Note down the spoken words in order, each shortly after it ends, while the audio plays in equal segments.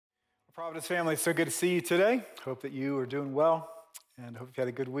Providence family, it's so good to see you today. Hope that you are doing well and hope you've had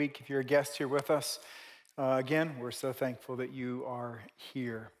a good week. If you're a guest here with us, again, we're so thankful that you are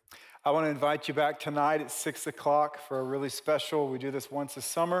here. I want to invite you back tonight at 6 o'clock for a really special, we do this once a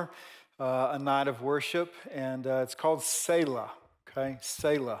summer, a night of worship, and it's called Selah, okay?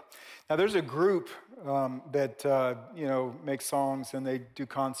 Selah. Now, there's a group that makes songs and they do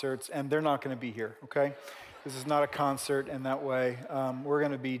concerts, and they're not going to be here, okay? This is not a concert in that way. We're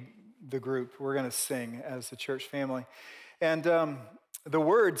going to be the group. We're going to sing as the church family. And the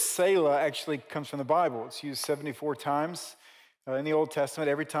word Selah actually comes from the Bible. It's used 74 times in the Old Testament,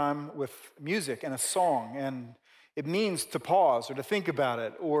 every time with music and a song. And it means to pause or to think about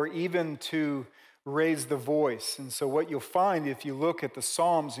it or even to raise the voice. And so what you'll find if you look at the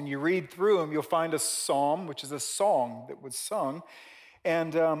Psalms and you read through them, you'll find a psalm, which is a song that was sung.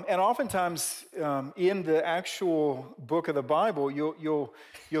 And oftentimes in the actual book of the Bible, you'll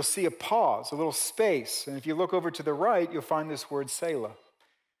see a pause, a little space. And if you look over to the right, you'll find this word Selah.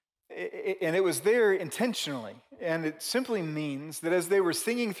 And it was there intentionally. And it simply means that as they were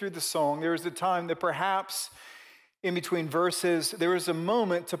singing through the song, there was a time that perhaps in between verses, there was a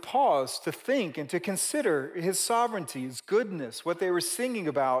moment to pause, to think, and to consider his sovereignty, his goodness, what they were singing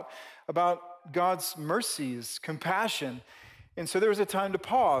about God's mercies, compassion. And so there was a time to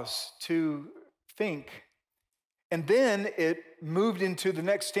pause, to think. And then it moved into the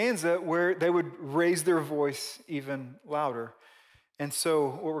next stanza where they would raise their voice even louder. And so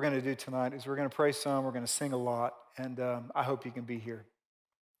what we're going to do tonight is we're going to pray some, we're going to sing a lot, and I hope you can be here.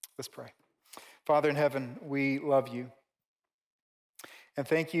 Let's pray. Father in heaven, we love you. And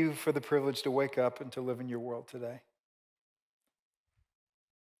thank you for the privilege to wake up and to live in your world today.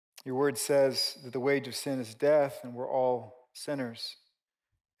 Your word says that the wage of sin is death, and we're all sinners.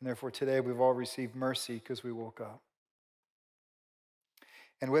 And therefore today we've all received mercy because we woke up.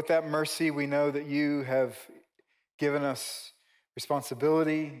 And with that mercy, we know that you have given us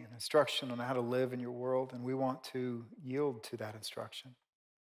responsibility and instruction on how to live in your world, and we want to yield to that instruction.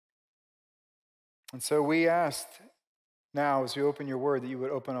 And so we asked now as we open your word that you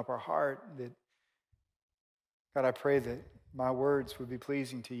would open up our heart, that God, I pray that my words would be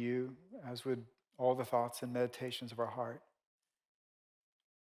pleasing to you, as would all the thoughts and meditations of our heart.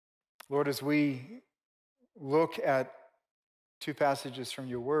 Lord, as we look at two passages from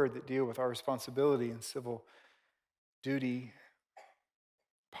your word that deal with our responsibility in civil duty,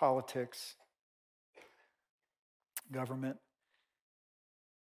 politics, government,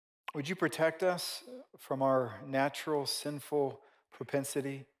 would you protect us from our natural sinful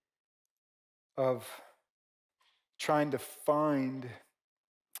propensity of trying to find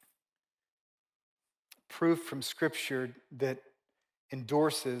proof from Scripture that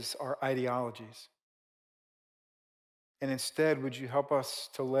endorses our ideologies? And instead, would you help us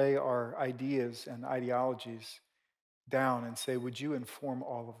to lay our ideas and ideologies down and say, would you inform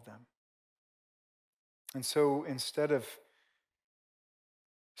all of them? And so instead of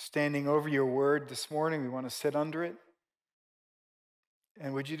standing over your word this morning, we want to sit under it.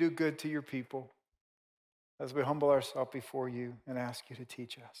 And would you do good to your people as we humble ourselves before you and ask you to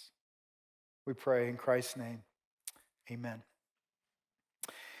teach us? We pray in Christ's name, amen.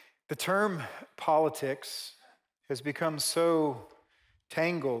 The term politics has become so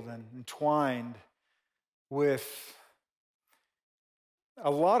tangled and entwined with a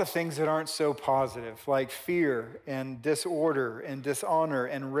lot of things that aren't so positive, like fear and disorder and dishonor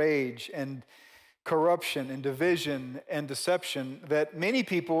and rage and corruption and division and deception, that many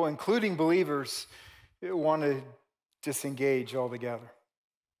people, including believers, want to disengage altogether.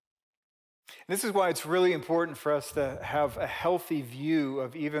 And this is why it's really important for us to have a healthy view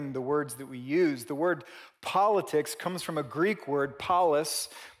of even the words that we use. The word politics comes from a Greek word. Polis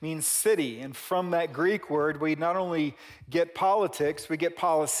means city. And from that Greek word, we not only get politics, we get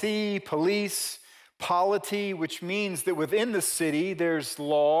policy, police, polity, which means that within the city, there's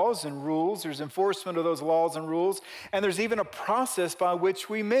laws and rules. There's enforcement of those laws and rules. And there's even a process by which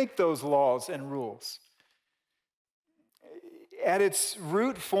we make those laws and rules. At its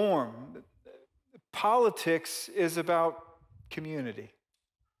root form, politics is about community.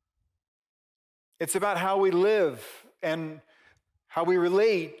 It's about how we live and how we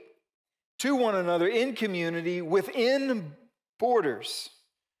relate to one another in community within borders.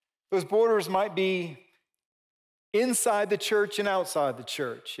 Those borders might be inside the church and outside the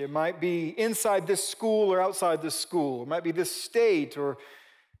church. It might be inside this school or outside this school. It might be this state or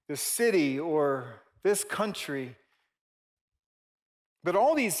this city or this country. But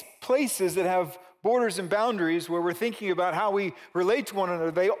all these places that have borders and boundaries where we're thinking about how we relate to one another,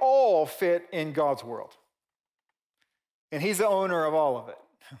 they all fit in God's world. And he's the owner of all of it.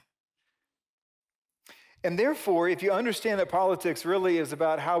 And therefore, if you understand that politics really is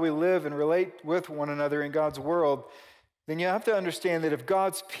about how we live and relate with one another in God's world, then you have to understand that if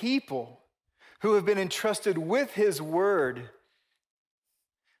God's people who have been entrusted with his word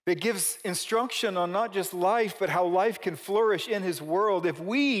that gives instruction on not just life, but how life can flourish in his world, if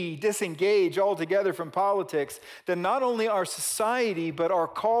we disengage altogether from politics, then not only our society, but our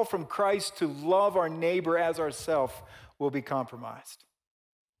call from Christ to love our neighbor as ourselves will be compromised.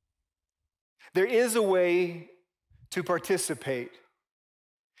 There is a way to participate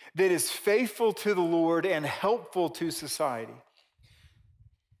that is faithful to the Lord and helpful to society.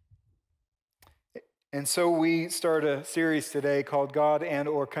 And so we start a series today called God and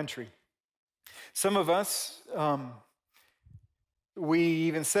or Country. Some of us, we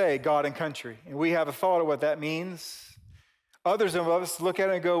even say God and country, and we have a thought of what that means. Others of us look at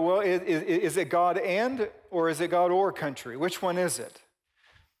it and go, well, is it God and, or is it God or country? Which one is it?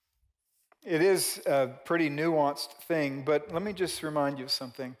 It is a pretty nuanced thing, but let me just remind you of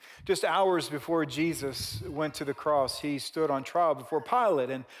something. Just hours before Jesus went to the cross, he stood on trial before Pilate.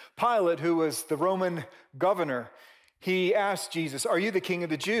 And Pilate, who was the Roman governor, he asked Jesus, "Are you the king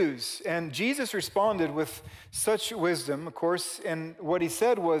of the Jews?" And Jesus responded with such wisdom, of course, and what he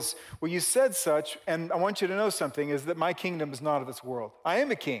said was, well, you said such, and I want you to know something, is that my kingdom is not of this world. I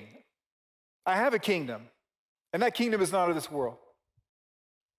am a king. I have a kingdom, and that kingdom is not of this world.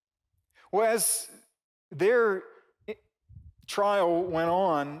 Well, as their trial went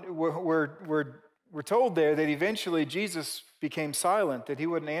on, we're told there that eventually Jesus became silent, that he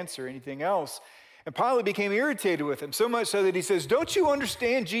wouldn't answer anything else. And Pilate became irritated with him, so much so that he says, "Don't you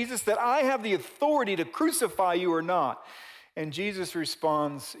understand, Jesus, that I have the authority to crucify you or not?" And Jesus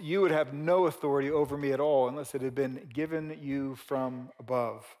responds, "You would have no authority over me at all unless it had been given you from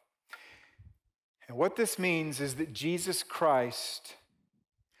above." And what this means is that Jesus Christ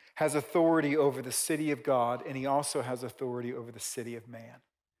has authority over the city of God, and he also has authority over the city of man.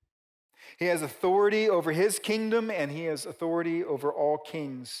 He has authority over his kingdom, and he has authority over all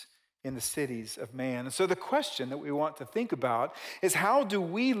kings in the cities of man. And so the question that we want to think about is, how do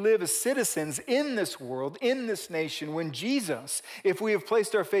we live as citizens in this world, in this nation, when Jesus, if we have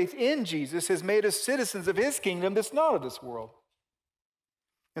placed our faith in Jesus, has made us citizens of his kingdom that's not of this world?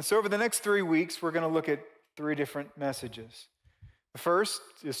 And so over the next 3 weeks, we're going to look at 3 different messages. The first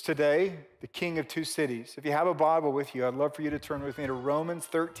is today, the King of Two Cities. If you have a Bible with you, I'd love for you to turn with me to Romans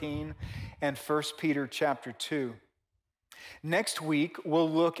 13 and 1 Peter chapter 2. Next week, we'll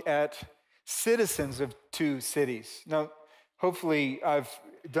look at citizens of two cities. Now, hopefully I've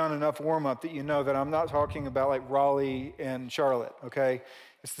done enough warm-up that you know that I'm not talking about like Raleigh and Charlotte, okay?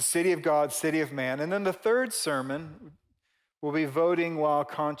 It's the city of God, city of man. And then the third sermon will be voting while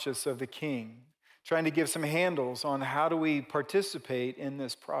conscious of the King, trying to give some handles on how do we participate in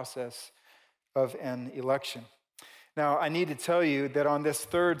this process of an election. Now, I need to tell you that on this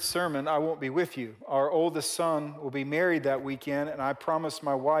third sermon, I won't be with you. Our oldest son will be married that weekend, and I promised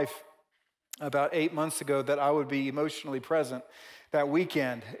my wife about 8 months ago that I would be emotionally present that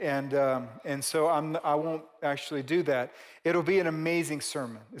weekend, and so I won't actually do that. It'll be an amazing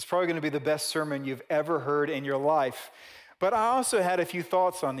sermon. It's probably going to be the best sermon you've ever heard in your life. But I also had a few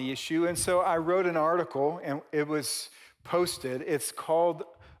thoughts on the issue, and so I wrote an article, and it was posted. It's called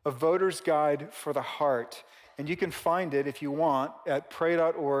A Voter's Guide for the Heart, and you can find it, if you want, at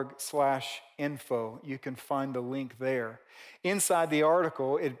pray.org/info. You can find the link there. Inside the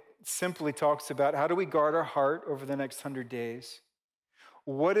article, it simply talks about how do we guard our heart over the next 100 days?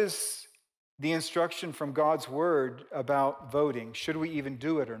 What is the instruction from God's word about voting? Should we even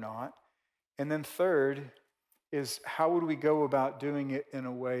do it or not? And then third is, how would we go about doing it in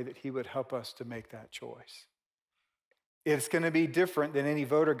a way that he would help us to make that choice? It's going to be different than any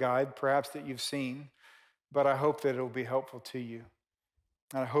voter guide, perhaps, that you've seen, but I hope that it'll be helpful to you.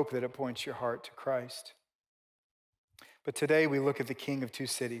 And I hope that it points your heart to Christ. But today we look at the King of Two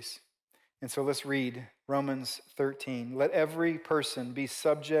Cities. And so let's read Romans 13. Let every person be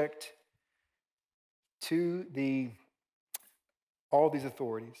subject to all these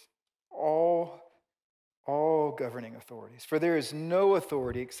authorities, all governing authorities. For there is no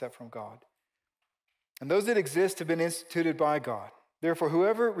authority except from God. And those that exist have been instituted by God. Therefore,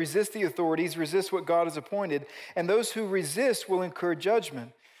 whoever resists the authorities resists what God has appointed, and those who resist will incur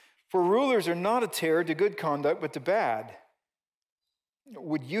judgment. For rulers are not a terror to good conduct, but to bad.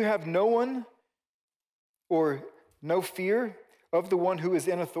 Would you have no one or no fear of the one who is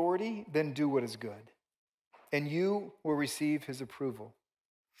in authority? Then do what is good, and you will receive his approval.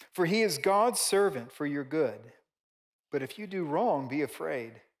 For he is God's servant for your good. But if you do wrong, be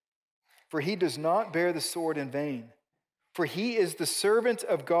afraid, for he does not bear the sword in vain. For he is the servant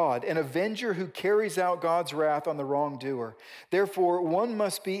of God, an avenger who carries out God's wrath on the wrongdoer. Therefore, one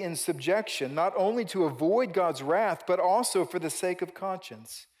must be in subjection, not only to avoid God's wrath, but also for the sake of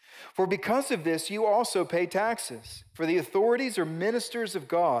conscience. For because of this, you also pay taxes. For the authorities are ministers of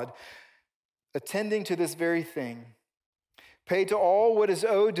God, attending to this very thing. Pay to all what is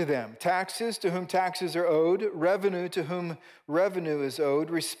owed to them, taxes to whom taxes are owed, revenue to whom revenue is owed,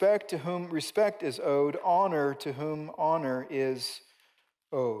 respect to whom respect is owed, honor to whom honor is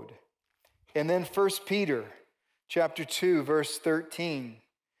owed. And then 1 Peter chapter 2, verse 13.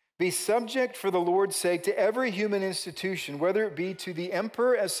 Be subject for the Lord's sake to every human institution, whether it be to the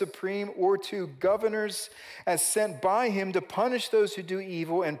emperor as supreme or to governors as sent by him to punish those who do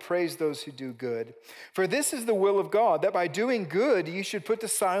evil and praise those who do good. For this is the will of God, that by doing good you should put to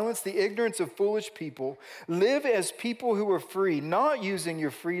silence the ignorance of foolish people. Live as people who are free, not using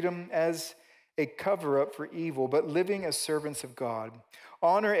your freedom as a cover-up for evil, but living as servants of God.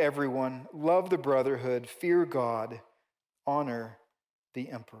 Honor everyone, love the brotherhood, fear God, honor the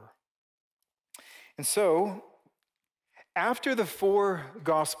emperor. And so, after the four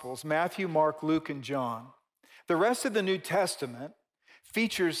Gospels, Matthew, Mark, Luke, and John, the rest of the New Testament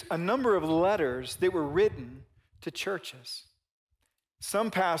features a number of letters that were written to churches.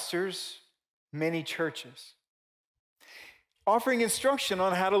 Some pastors, many churches, offering instruction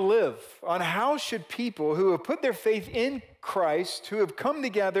on how to live, on how should people who have put their faith in Christ, who have come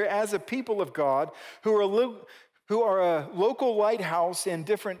together as a people of God, who are a local lighthouse in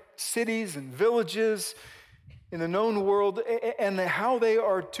different cities and villages in the known world, and how they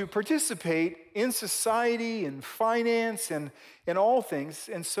are to participate in society and finance and in all things.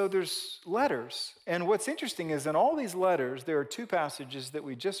 And so there's letters. And what's interesting is in all these letters, there are two passages that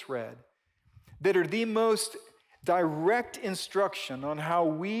we just read that are the most direct instruction on how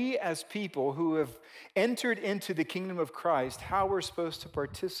we as people who have entered into the kingdom of Christ, how we're supposed to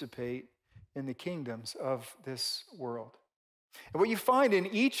participate in the kingdoms of this world. And what you find in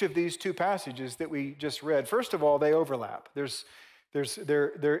each of these two passages that we just read, first of all, they overlap. It's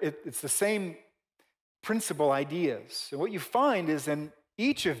the same principal ideas. And what you find is in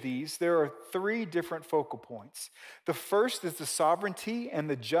each of these, there are three different focal points. The first is the sovereignty and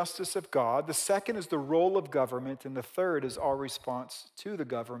the justice of God. The second is the role of government. And the third is our response to the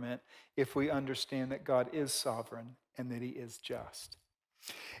government if we understand that God is sovereign and that he is just.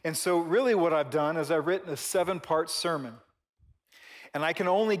 And so really what I've done is I've written a 7-part sermon. And I can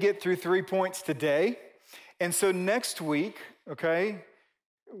only get through 3 points today. And so next week, okay,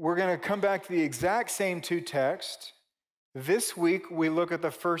 we're going to come back to the exact same two texts. This week we look at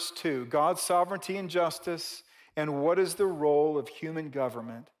the first two, God's sovereignty and justice, and what is the role of human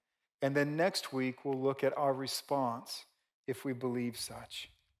government. And then next week we'll look at our response if we believe such.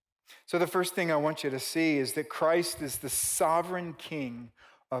 So the first thing I want you to see is that Christ is the sovereign King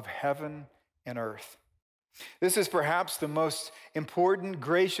of heaven and earth. This is perhaps the most important,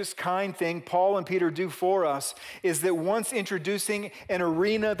 gracious, kind thing Paul and Peter do for us, is that once introducing an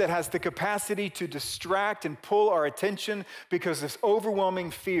arena that has the capacity to distract and pull our attention because of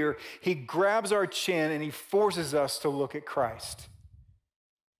overwhelming fear, he grabs our chin and he forces us to look at Christ.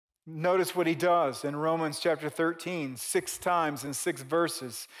 Notice what he does in Romans chapter 13, 6 times in 6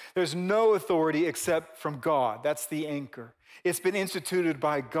 verses. There's no authority except from God. That's the anchor. It's been instituted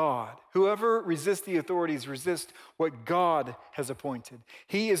by God. Whoever resists the authorities resists what God has appointed.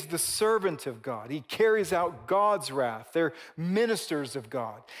 He is the servant of God. He carries out God's wrath. They're ministers of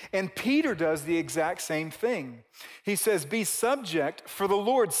God. And Peter does the exact same thing. He says, be subject for the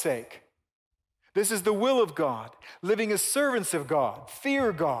Lord's sake. This is the will of God, living as servants of God,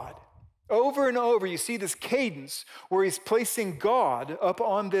 fear God. Over and over, you see this cadence where he's placing God up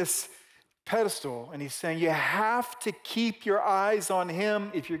on this pedestal, and he's saying you have to keep your eyes on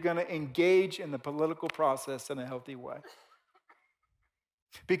him if you're going to engage in the political process in a healthy way.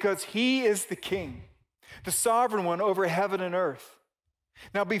 Because he is the king, the sovereign one over heaven and earth.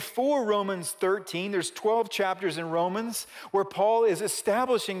 Now, before Romans 13, there's 12 chapters in Romans where Paul is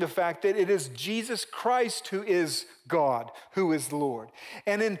establishing the fact that it is Jesus Christ who is God, who is Lord.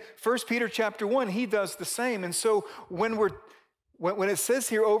 And in 1 Peter chapter 1, he does the same. And so when it says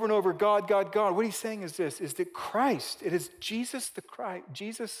here over and over, God, God, God, what he's saying is this, is that Christ, it is Jesus the Christ,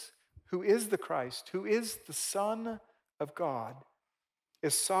 Jesus who is the Christ, who is the Son of God,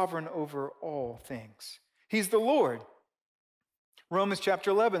 is sovereign over all things. He's the Lord. Romans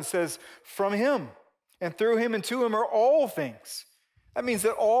chapter 11 says, from him and through him and to him are all things. That means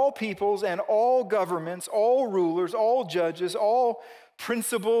that all peoples and all governments, all rulers, all judges, all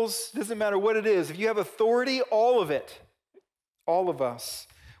principles, doesn't matter what it is. If you have authority, all of it, all of us,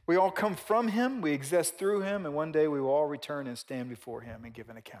 We all come from him, we exist through him, and one day we will all return and stand before him and give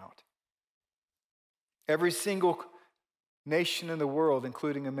an account. Every single nation in the world,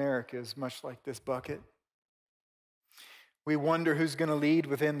 including America, is much like this bucket. We wonder who's going to lead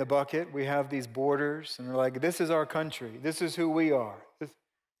within the bucket. We have these borders, and we're like, this is our country. This is who we are.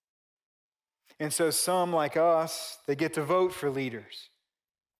 And so some, like us, they get to vote for leaders.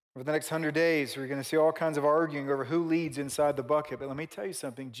 Over the next 100 days, we're going to see all kinds of arguing over who leads inside the bucket. But let me tell you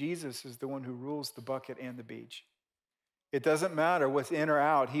something. Jesus is the one who rules the bucket and the beach. It doesn't matter what's in or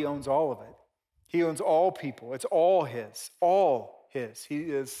out. He owns all of it. He owns all people. It's all his. All his. He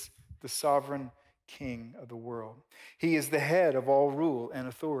is the sovereign king of the world. He is the head of all rule and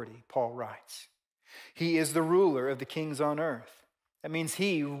authority, Paul writes. He is the ruler of the kings on earth. That means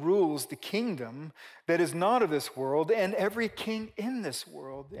he rules the kingdom that is not of this world, and every king in this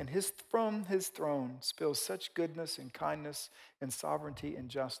world, and from his throne spills such goodness and kindness and sovereignty and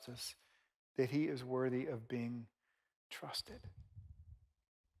justice that he is worthy of being trusted.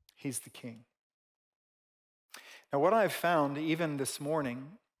 He's the king. Now, what I've found even this morning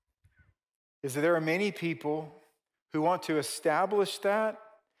is that there are many people who want to establish that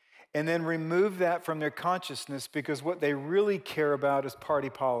and then remove that from their consciousness because what they really care about is party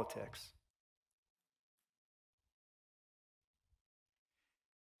politics.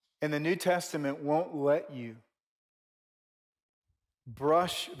 And the New Testament won't let you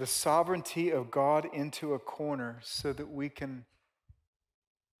brush the sovereignty of God into a corner so that we can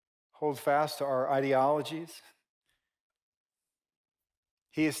hold fast to our ideologies.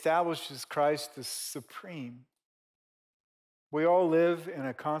 He establishes Christ as supreme. We all live in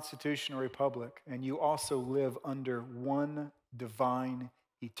a constitutional republic, and you also live under one divine,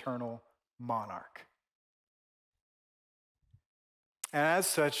 eternal monarch. And as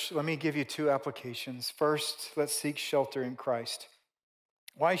such, let me give you two applications. First, let's seek shelter in Christ.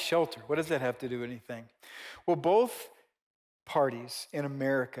 Why shelter? What does that have to do with anything? Well, both parties in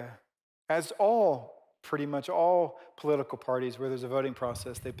America, as pretty much all political parties where there's a voting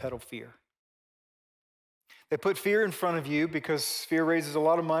process, they peddle fear. They put fear in front of you because fear raises a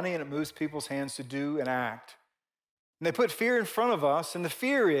lot of money and it moves people's hands to do and act. And they put fear in front of us, and the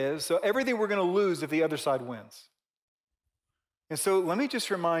fear is so everything we're going to lose if the other side wins. And so let me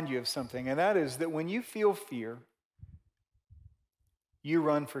just remind you of something, and that is that when you feel fear, you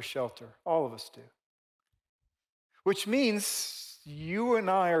run for shelter. All of us do. Which means you and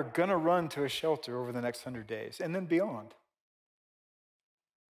I are going to run to a shelter over the next 100 days and then beyond.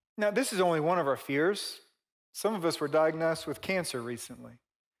 Now, this is only one of our fears. Some of us were diagnosed with cancer recently,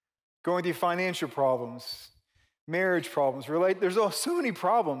 going through financial problems, marriage problems. There's so many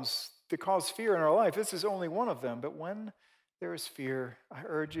problems that cause fear in our life. This is only one of them. But when there is fear, I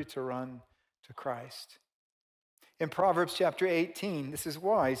urge you to run to Christ. In Proverbs chapter 18, this is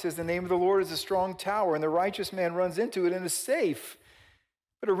why. He says, the name of the Lord is a strong tower, and the righteous man runs into it and is safe.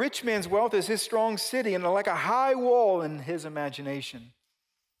 But a rich man's wealth is his strong city, and like a high wall in his imagination.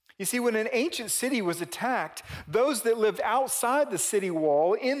 You see, when an ancient city was attacked, those that lived outside the city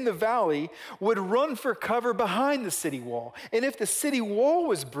wall in the valley would run for cover behind the city wall. And if the city wall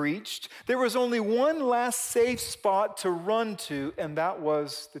was breached, there was only one last safe spot to run to, and that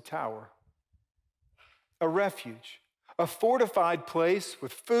was the tower. A refuge, a fortified place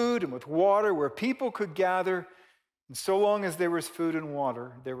with food and with water where people could gather, and so long as there was food and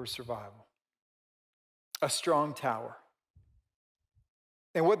water, there was survival. A strong tower.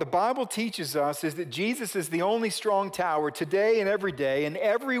 And what the Bible teaches us is that Jesus is the only strong tower today and every day, and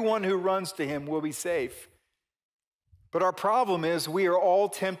everyone who runs to him will be safe. But our problem is we are all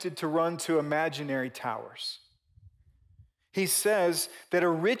tempted to run to imaginary towers. He says that a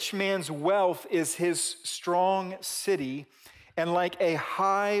rich man's wealth is his strong city and like a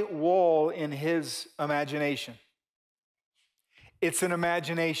high wall in his imagination. It's an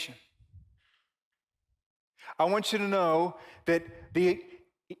imagination. I want you to know that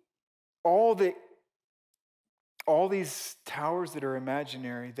all these towers that are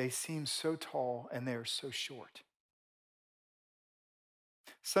imaginary, they seem so tall and they are so short.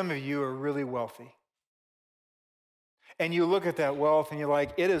 Some of you are really wealthy. And you look at that wealth and you're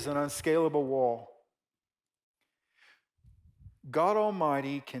like, it is an unscalable wall. God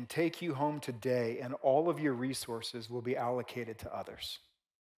Almighty can take you home today and all of your resources will be allocated to others.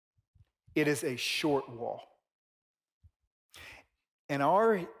 It is a short wall. And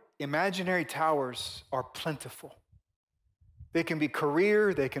our imaginary towers are plentiful. They can be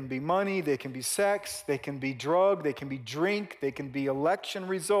career, they can be money, they can be sex, they can be drug, they can be drink, they can be election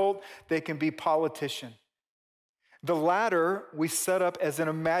result, they can be politician. The latter we set up as an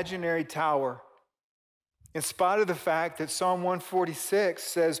imaginary tower. In spite of the fact that Psalm 146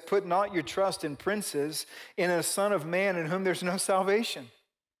 says, put not your trust in princes, in a son of man in whom there's no salvation.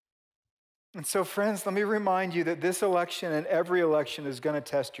 And so, friends, let me remind you that this election and every election is going to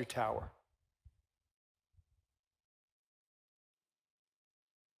test your tower.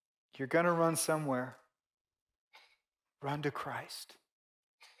 You're going to run somewhere. Run to Christ.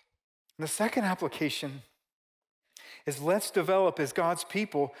 And the second application is let's develop as God's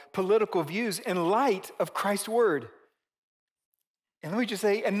people political views in light of Christ's word. And let me just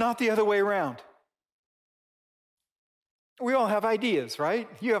say, and not the other way around. We all have ideas, right?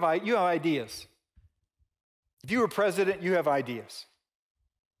 You have ideas. If you were president, you have ideas.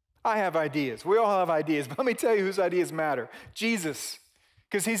 I have ideas. We all have ideas. But let me tell you whose ideas matter. Jesus,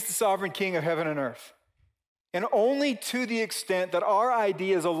 because he's the sovereign king of heaven and earth. And only to the extent that our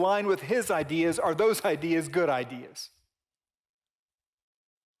ideas align with his ideas are those ideas good ideas.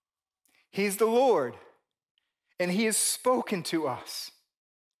 He's the Lord, and he has spoken to us.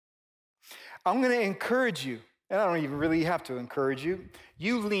 I'm going to encourage you, and I don't even really have to encourage you.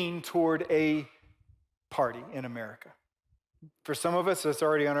 You lean toward a party in America. For some of us, that's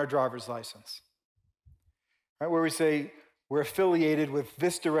already on our driver's license, right? Where we say, we're affiliated with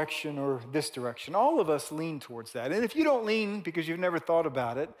this direction or this direction. All of us lean towards that. And if you don't lean because you've never thought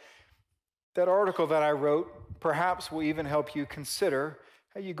about it, that article that I wrote perhaps will even help you consider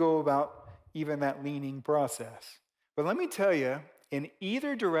how you go about even that leaning process. But let me tell you, in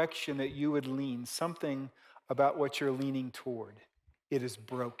either direction that you would lean, something about what you're leaning toward, it is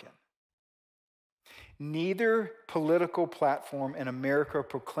broken. Neither political platform in America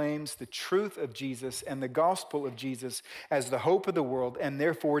proclaims the truth of Jesus and the gospel of Jesus as the hope of the world, and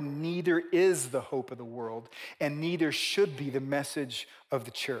therefore neither is the hope of the world, and neither should be the message of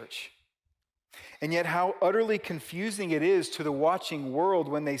the church. And yet how utterly confusing it is to the watching world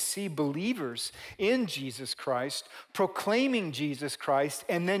when they see believers in Jesus Christ, proclaiming Jesus Christ,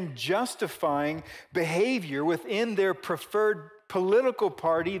 and then justifying behavior within their preferred political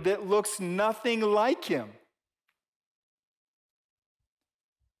party that looks nothing like him.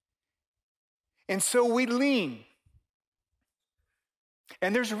 And so we lean.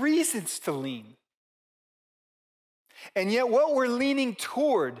 And there's reasons to lean. And yet what we're leaning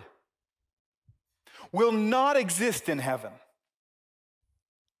toward will not exist in heaven.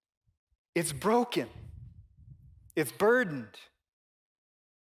 It's broken. It's burdened.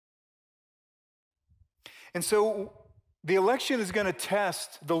 And so the election is going to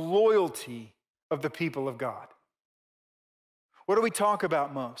test the loyalty of the people of God. What do we talk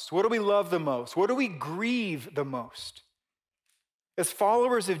about most? What do we love the most? What do we grieve the most? As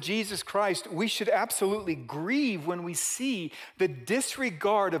followers of Jesus Christ, we should absolutely grieve when we see the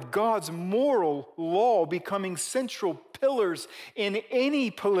disregard of God's moral law becoming central pillars in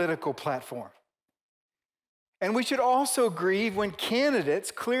any political platform. And we should also grieve when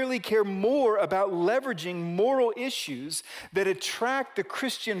candidates clearly care more about leveraging moral issues that attract the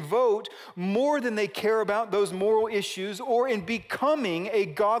Christian vote more than they care about those moral issues or in becoming a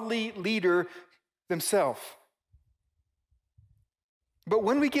godly leader themselves. But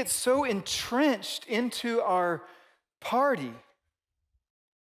when we get so entrenched into our party,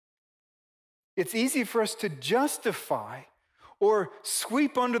 it's easy for us to justify or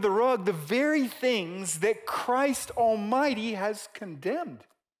sweep under the rug the very things that Christ Almighty has condemned.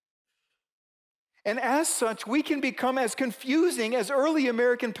 And as such, we can become as confusing as early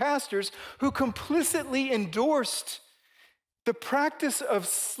American pastors who complicitly endorsed the practice of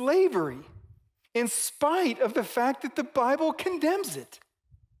slavery in spite of the fact that the Bible condemns it.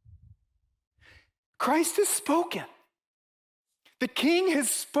 Christ has spoken. The King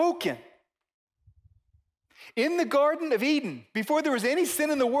has spoken. In the Garden of Eden, before there was any sin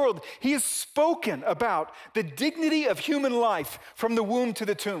in the world, he has spoken about the dignity of human life from the womb to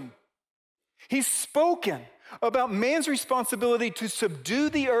the tomb. He's spoken about man's responsibility to subdue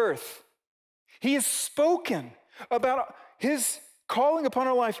the earth. He has spoken about his calling upon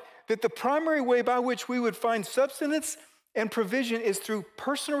our life that the primary way by which we would find subsistence and provision is through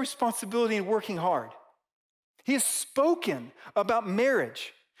personal responsibility and working hard. He has spoken about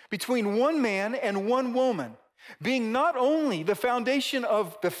marriage between one man and one woman being not only the foundation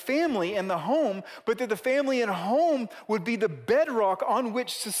of the family and the home, but that the family and home would be the bedrock on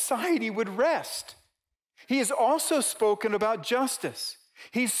which society would rest. He has also spoken about justice.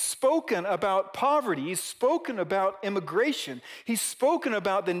 He's spoken about poverty. He's spoken about immigration. He's spoken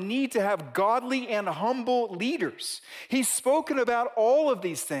about the need to have godly and humble leaders. He's spoken about all of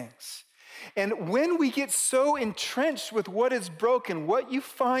these things. And when we get so entrenched with what is broken, what you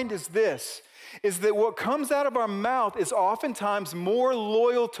find is this, is that what comes out of our mouth is oftentimes more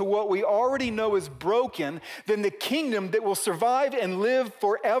loyal to what we already know is broken than the kingdom that will survive and live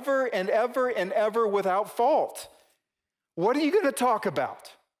forever and ever and ever without fault. What are you going to talk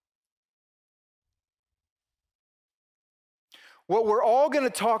about? What we're all going to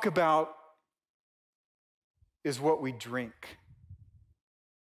talk about is what we drink.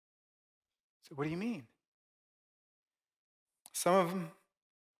 So what do you mean? Some of them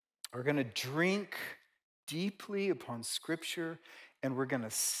are going to drink deeply upon Scripture, and we're going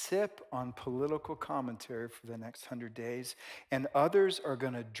to sip on political commentary for the next 100 days. And others are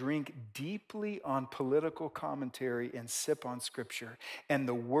going to drink deeply on political commentary and sip on Scripture. And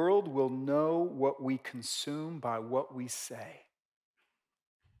the world will know what we consume by what we say.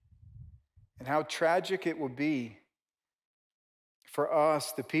 And how tragic it will be for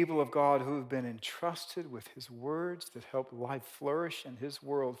us, the people of God who have been entrusted with his words that help life flourish in his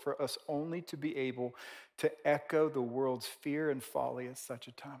world, for us only to be able to echo the world's fear and folly at such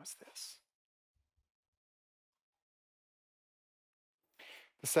a time as this.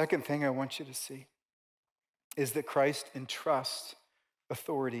 The second thing I want you to see is that Christ entrusts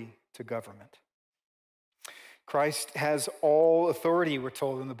authority to government. Christ has all authority, we're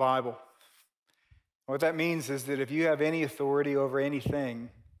told in the Bible. What that means is that if you have any authority over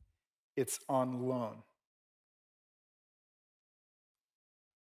anything, it's on loan.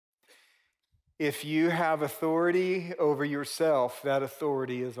 If you have authority over yourself, that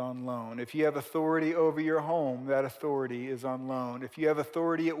authority is on loan. If you have authority over your home, that authority is on loan. If you have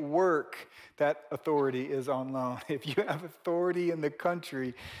authority at work, that authority is on loan. If you have authority in the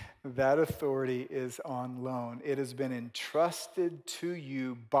country, that authority is on loan. It has been entrusted to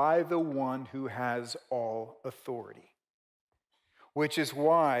you by the one who has all authority. Which is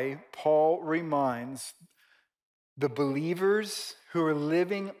why Paul reminds the believers who are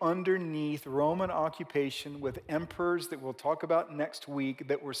living underneath Roman occupation with emperors that we'll talk about next week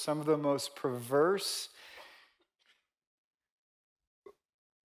that were some of the most perverse,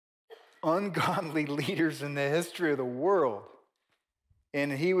 ungodly leaders in the history of the world.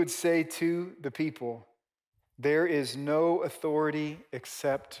 And he would say to the people, there is no authority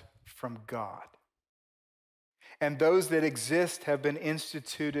except from God. And those that exist have been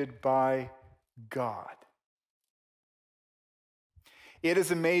instituted by God. It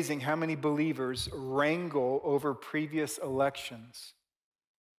is amazing how many believers wrangle over previous elections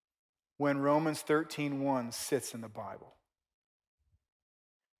when Romans 13:1 sits in the Bible.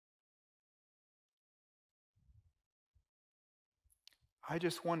 I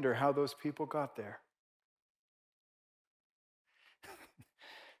just wonder how those people got there.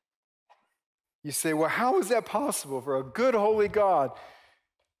 You say, well, how is that possible for a good, holy God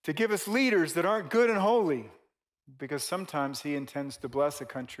to give us leaders that aren't good and holy? Because sometimes he intends to bless a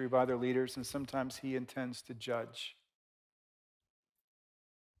country by their leaders, and sometimes he intends to judge.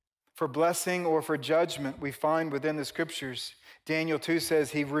 For blessing or for judgment, we find within the scriptures, Daniel 2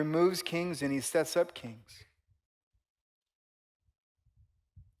 says he removes kings and he sets up kings.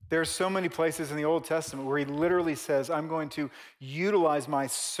 There are so many places in the Old Testament where he literally says, I'm going to utilize my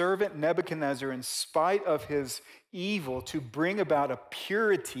servant Nebuchadnezzar in spite of his evil to bring about a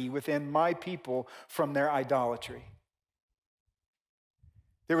purity within my people from their idolatry.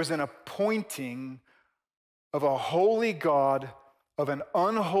 There was an appointing of a holy God of an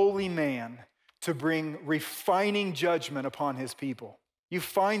unholy man to bring refining judgment upon his people. You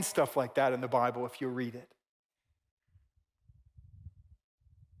find stuff like that in the Bible if you read it.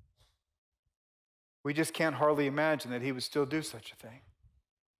 We just can't hardly imagine that he would still do such a thing.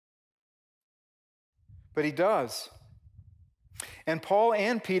 But he does. And Paul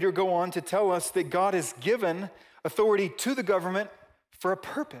and Peter go on to tell us that God has given authority to the government for a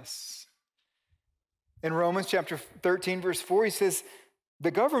purpose. In Romans chapter 13, verse 4, he says, the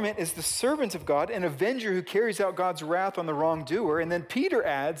government is the servant of God, an avenger who carries out God's wrath on the wrongdoer. And then Peter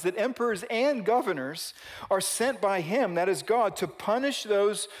adds that emperors and governors are sent by him, that is God, to punish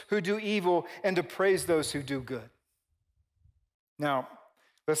those who do evil and to praise those who do good. Now,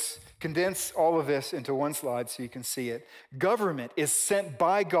 let's condense all of this into one slide so you can see it. Government is sent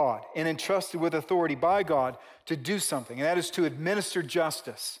by God and entrusted with authority by God to do something, and that is to administer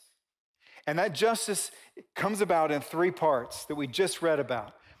justice. And that justice comes about in three parts that we just read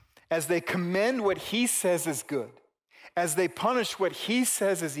about. As they commend what he says is good, as they punish what he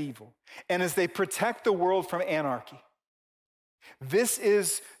says is evil, and as they protect the world from anarchy. This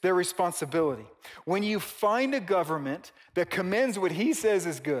is their responsibility. When you find a government that commends what he says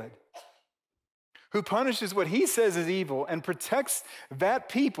is good, who punishes what he says is evil and protects that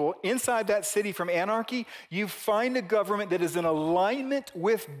people inside that city from anarchy, you find a government that is in alignment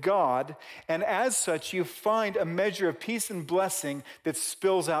with God, and as such, you find a measure of peace and blessing that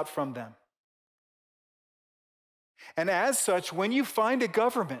spills out from them. And as such, when you find a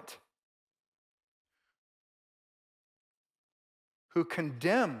government who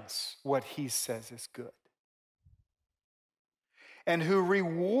condemns what he says is good, and who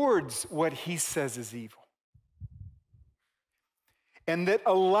rewards what he says is evil, and that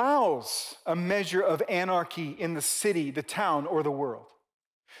allows a measure of anarchy in the city, the town, or the world,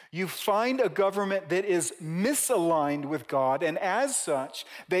 you find a government that is misaligned with God, and as such,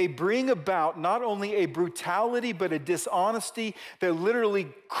 they bring about not only a brutality, but a dishonesty that literally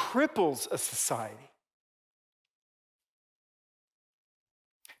cripples a society.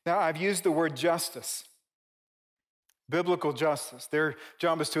 Now, I've used the word justice. Biblical justice. Their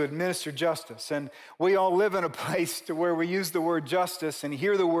job is to administer justice. And we all live in a place to where we use the word justice and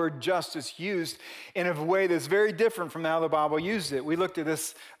hear the word justice used in a way that's very different from how the Bible used it. We looked at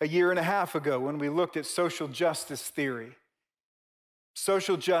this a year and a half ago when we looked at social justice theory.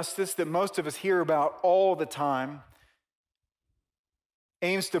 Social justice that most of us hear about all the time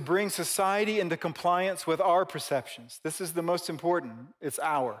aims to bring society into compliance with our perceptions. This is the most important. It's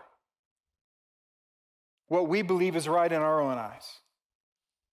our. What we believe is right in our own eyes.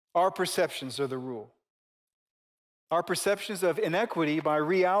 Our perceptions are the rule. Our perceptions of inequity by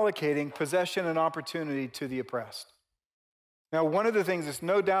reallocating possession and opportunity to the oppressed. Now, one of the things that's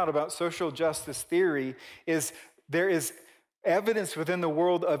no doubt about social justice theory is there is evidence within the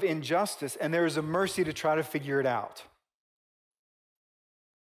world of injustice, and there is a mercy to try to figure it out.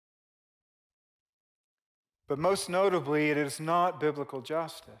 But most notably, it is not biblical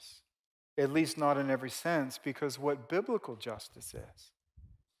justice. At least not in every sense, because what biblical justice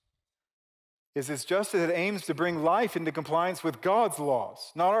is it's justice that aims to bring life into compliance with God's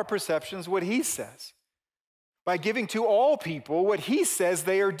laws, not our perceptions, what he says. By giving to all people what he says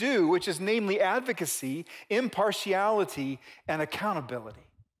they are due, which is namely advocacy, impartiality, and accountability.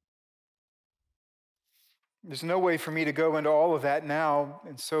 There's no way for me to go into all of that now,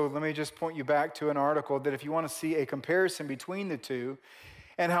 and so let me just point you back to an article that if you want to see a comparison between the two,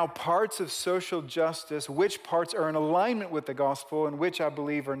 and how parts of social justice, which parts are in alignment with the gospel and which I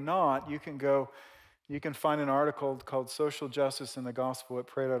believe are not, you can find an article called Social Justice in the Gospel at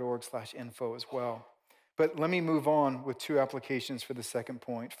pray.org/info as well. But let me move on with two applications for the second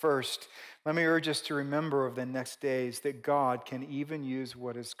point. First, let me urge us to remember of the next days that God can even use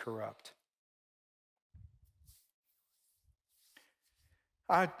what is corrupt.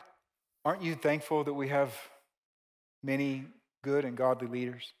 Aren't you thankful that we have many good and godly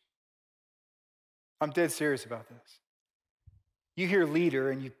leaders? I'm dead serious about this. You hear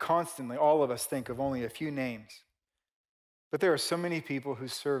leader and you constantly, all of us think of only a few names. But there are so many people who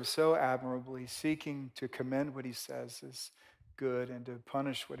serve so admirably, seeking to commend what he says is good and to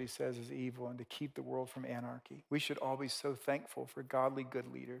punish what he says is evil and to keep the world from anarchy. We should all be so thankful for godly,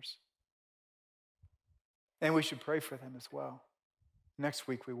 good leaders. And we should pray for them as well. Next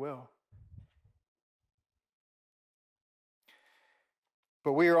week we will.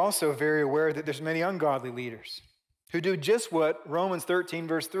 But we are also very aware that there's many ungodly leaders who do just what Romans 13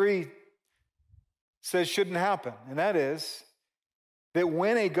 verse 3 says shouldn't happen. And that is that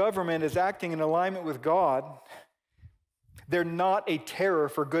when a government is acting in alignment with God, they're not a terror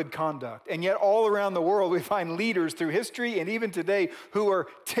for good conduct. And yet all around the world we find leaders through history and even today who are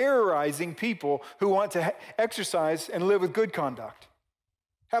terrorizing people who want to exercise and live with good conduct.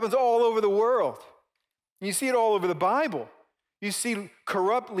 Happens all over the world. You see it all over the Bible. You see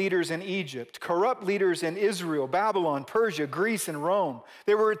corrupt leaders in Egypt, corrupt leaders in Israel, Babylon, Persia, Greece, and Rome.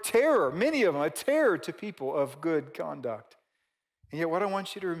 They were a terror, many of them, a terror to people of good conduct. And yet what I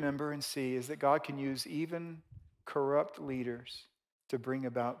want you to remember and see is that God can use even corrupt leaders to bring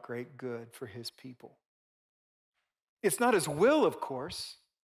about great good for his people. It's not his will, of course,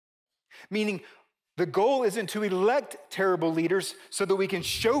 meaning the goal isn't to elect terrible leaders so that we can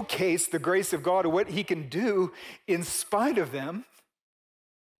showcase the grace of God or what he can do in spite of them.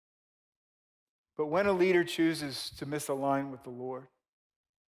 But when a leader chooses to misalign with the Lord,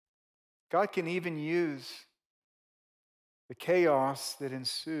 God can even use the chaos that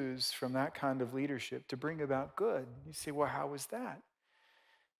ensues from that kind of leadership to bring about good. You say, well, how is that?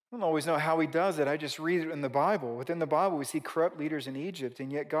 I don't always know how he does it. I just read it in the Bible. Within the Bible, we see corrupt leaders in Egypt, and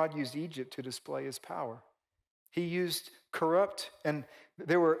yet God used Egypt to display his power. He used and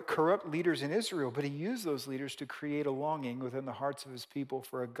there were corrupt leaders in Israel, but he used those leaders to create a longing within the hearts of his people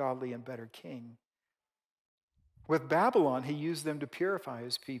for a godly and better king. With Babylon, he used them to purify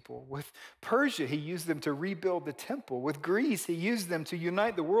his people. With Persia, he used them to rebuild the temple. With Greece, he used them to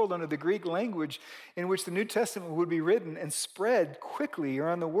unite the world under the Greek language in which the New Testament would be written and spread quickly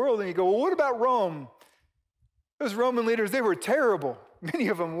around the world. And you go, well, what about Rome? Those Roman leaders, they were terrible. Many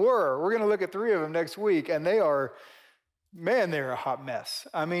of them were. We're going to look at 3 of them next week, and they're a hot mess.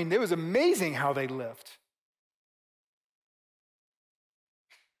 I mean, it was amazing how they lived.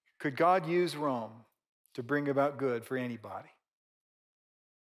 Could God use Rome to bring about good for anybody?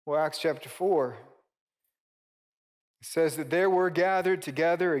 Well, Acts chapter 4 says that there were gathered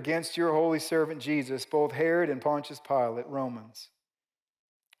together against your holy servant Jesus, both Herod and Pontius Pilate, Romans,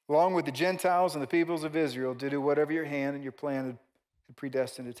 along with the Gentiles and the peoples of Israel, to do whatever your hand and your plan had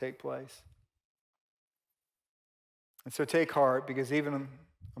predestined to take place. And so take heart, because even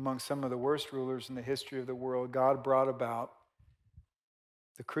among some of the worst rulers in the history of the world, God brought about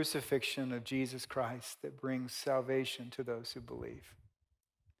the crucifixion of Jesus Christ that brings salvation to those who believe.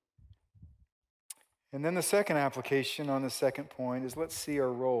 And then the second application on the second point is, let's see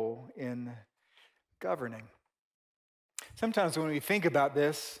our role in governing. Sometimes when we think about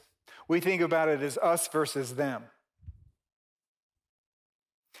this, we think about it as us versus them.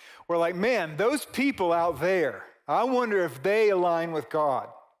 We're like, man, those people out there, I wonder if they align with God.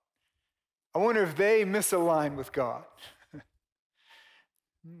 I wonder if they misalign with God.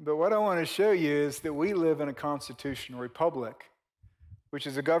 But what I want to show you is that we live in a constitutional republic, which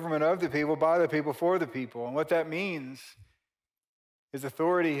is a government of the people, by the people, for the people. And what that means is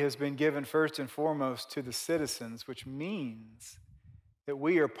authority has been given first and foremost to the citizens, which means that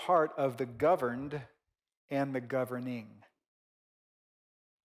we are part of the governed and the governing.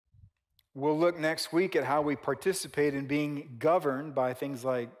 We'll look next week at how we participate in being governed by things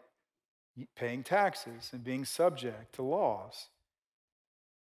like paying taxes and being subject to laws.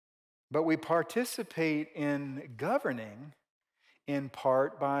 But we participate in governing in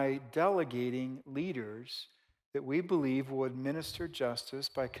part by delegating leaders that we believe will administer justice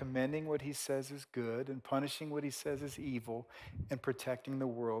by commending what he says is good and punishing what he says is evil and protecting the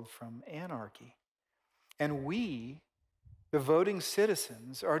world from anarchy. And we, the voting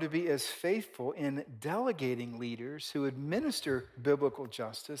citizens, are to be as faithful in delegating leaders who administer biblical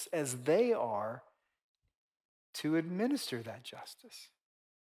justice as they are to administer that justice.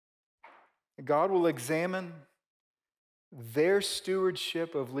 God will examine their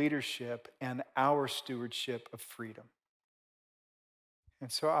stewardship of leadership and our stewardship of freedom.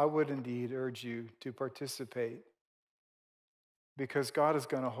 And so I would indeed urge you to participate, because God is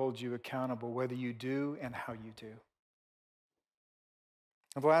going to hold you accountable whether you do and how you do.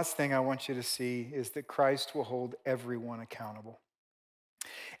 And the last thing I want you to see is that Christ will hold everyone accountable.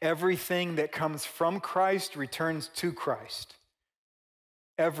 Everything that comes from Christ returns to Christ.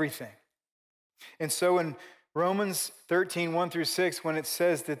 Everything. And so in Romans 13, 1-6, when it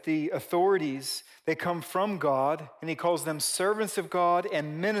says that the authorities, they come from God, and he calls them servants of God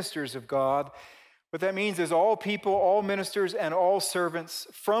and ministers of God, what that means is all people, all ministers, and all servants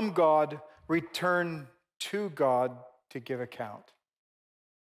from God return to God to give account.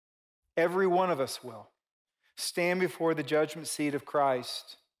 Every one of us will stand before the judgment seat of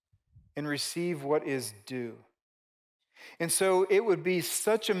Christ and receive what is due. And so it would be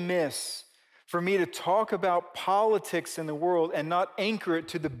such a miss for me to talk about politics in the world and not anchor it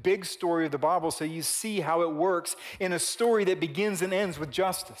to the big story of the Bible so you see how it works in a story that begins and ends with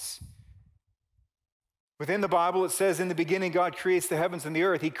justice. Within the Bible, it says, in the beginning, God creates the heavens and the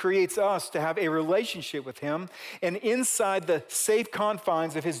earth. He creates us to have a relationship with him. And inside the safe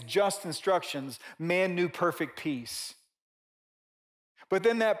confines of his just instructions, man knew perfect peace. But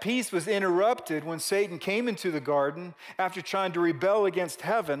then that peace was interrupted when Satan came into the garden after trying to rebel against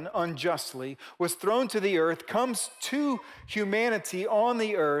heaven unjustly, was thrown to the earth, comes to humanity on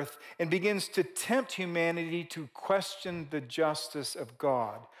the earth, and begins to tempt humanity to question the justice of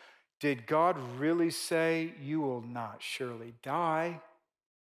God. Did God really say, you will not surely die?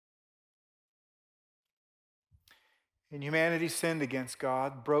 And humanity sinned against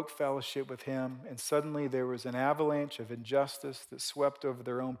God, broke fellowship with him, and suddenly there was an avalanche of injustice that swept over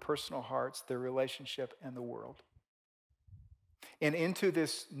their own personal hearts, their relationship, and the world. And into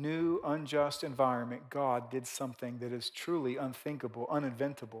this new unjust environment, God did something that is truly unthinkable,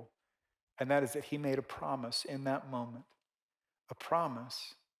 uninventable, and that is that he made a promise in that moment, a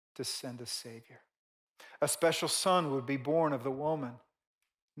promise to send a Savior. A special son would be born of the woman,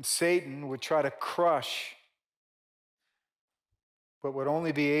 and Satan would try to crush, but would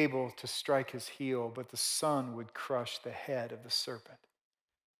only be able to strike his heel, but the Son would crush the head of the serpent.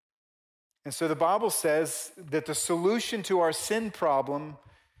 And so the Bible says that the solution to our sin problem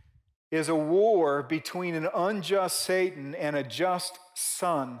is a war between an unjust Satan and a just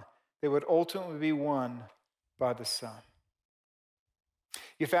Son that would ultimately be won by the Son.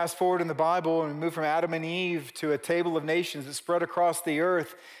 You fast forward in the Bible and we move from Adam and Eve to a table of nations that spread across the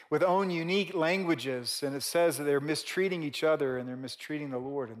earth with own unique languages. And it says that they're mistreating each other and they're mistreating the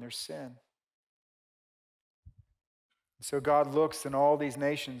Lord in their sin. So God looks in all these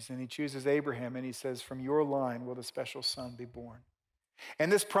nations and he chooses Abraham and he says, from your line will the special son be born.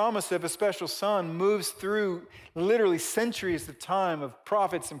 And this promise of a special son moves through literally centuries of time of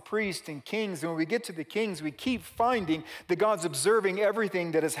prophets and priests and kings. And when we get to the kings, we keep finding that God's observing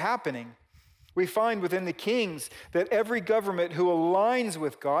everything that is happening. We find within the kings that every government who aligns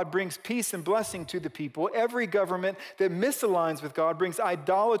with God brings peace and blessing to the people. Every government that misaligns with God brings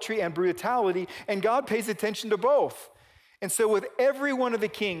idolatry and brutality, and God pays attention to both. And so with every one of the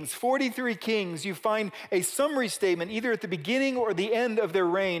kings, 43 kings, you find a summary statement either at the beginning or the end of their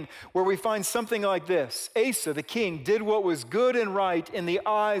reign where we find something like this. Asa, the king, did what was good and right in the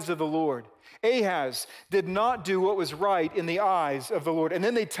eyes of the Lord. Ahaz did not do what was right in the eyes of the Lord. And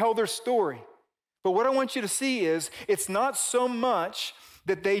then they tell their story. But what I want you to see is it's not so much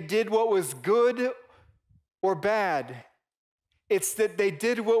that they did what was good or bad. It's that they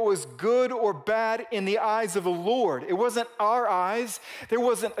did what was good or bad in the eyes of the Lord. It wasn't our eyes. There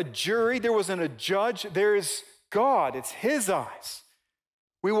wasn't a jury. There wasn't a judge. There is God. It's his eyes.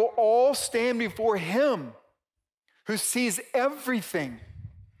 We will all stand before him who sees everything.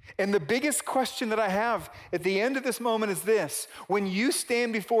 And the biggest question that I have at the end of this moment is this. When you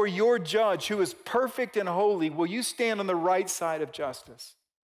stand before your judge who is perfect and holy, will you stand on the right side of justice?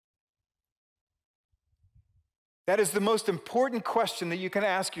 That is the most important question that you can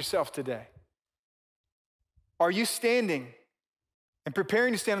ask yourself today. Are you standing and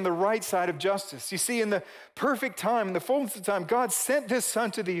preparing to stand on the right side of justice? You see, in the perfect time, in the fullness of time, God sent his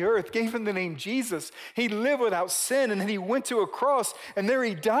son to the earth, gave him the name Jesus. He lived without sin, and then he went to a cross, and there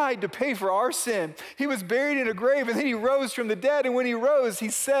he died to pay for our sin. He was buried in a grave, and then he rose from the dead, and when he rose, he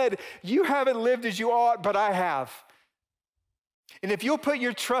said, you haven't lived as you ought, but I have. And if you'll put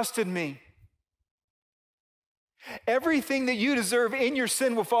your trust in me, everything that you deserve in your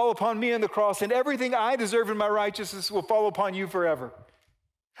sin will fall upon me on the cross, and everything I deserve in my righteousness will fall upon you forever.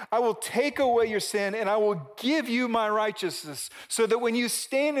 I will take away your sin, and I will give you my righteousness, so that when you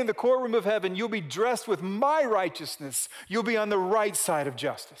stand in the courtroom of heaven, you'll be dressed with my righteousness. You'll be on the right side of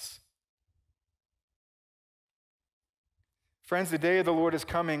justice. Friends, the day of the Lord is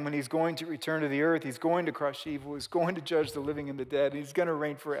coming when he's going to return to the earth. He's going to crush evil. He's going to judge the living and the dead. And he's going to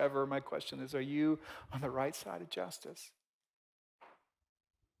reign forever. My question is, are you on the right side of justice?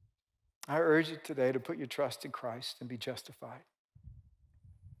 I urge you today to put your trust in Christ and be justified.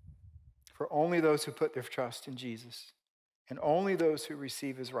 For only those who put their trust in Jesus and only those who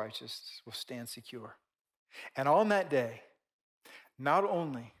receive his righteousness will stand secure. And on that day, not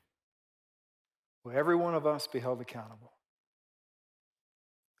only will every one of us be held accountable,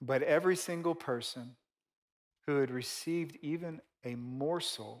 but every single person who had received even a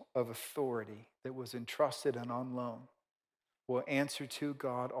morsel of authority that was entrusted and on loan will answer to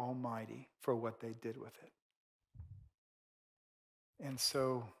God Almighty for what they did with it. And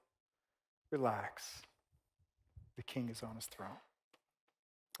so, relax. The King is on his throne.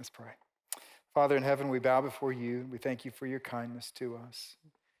 Let's pray. Father in heaven, we bow before you. We thank you for your kindness to us.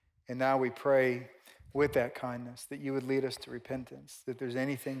 And now we pray with that kindness that you would lead us to repentance, that there's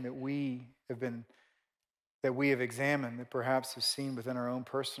anything that we have examined that perhaps have seen within our own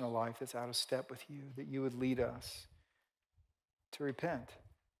personal life that's out of step with you, that you would lead us to repent.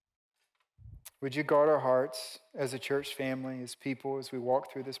 Would you guard our hearts as a church family, as people, as we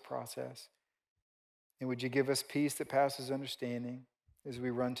walk through this process? And would you give us peace that passes understanding as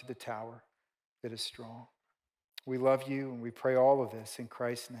we run to the tower that is strong? We love you and we pray all of this in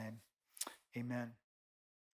Christ's name. Amen.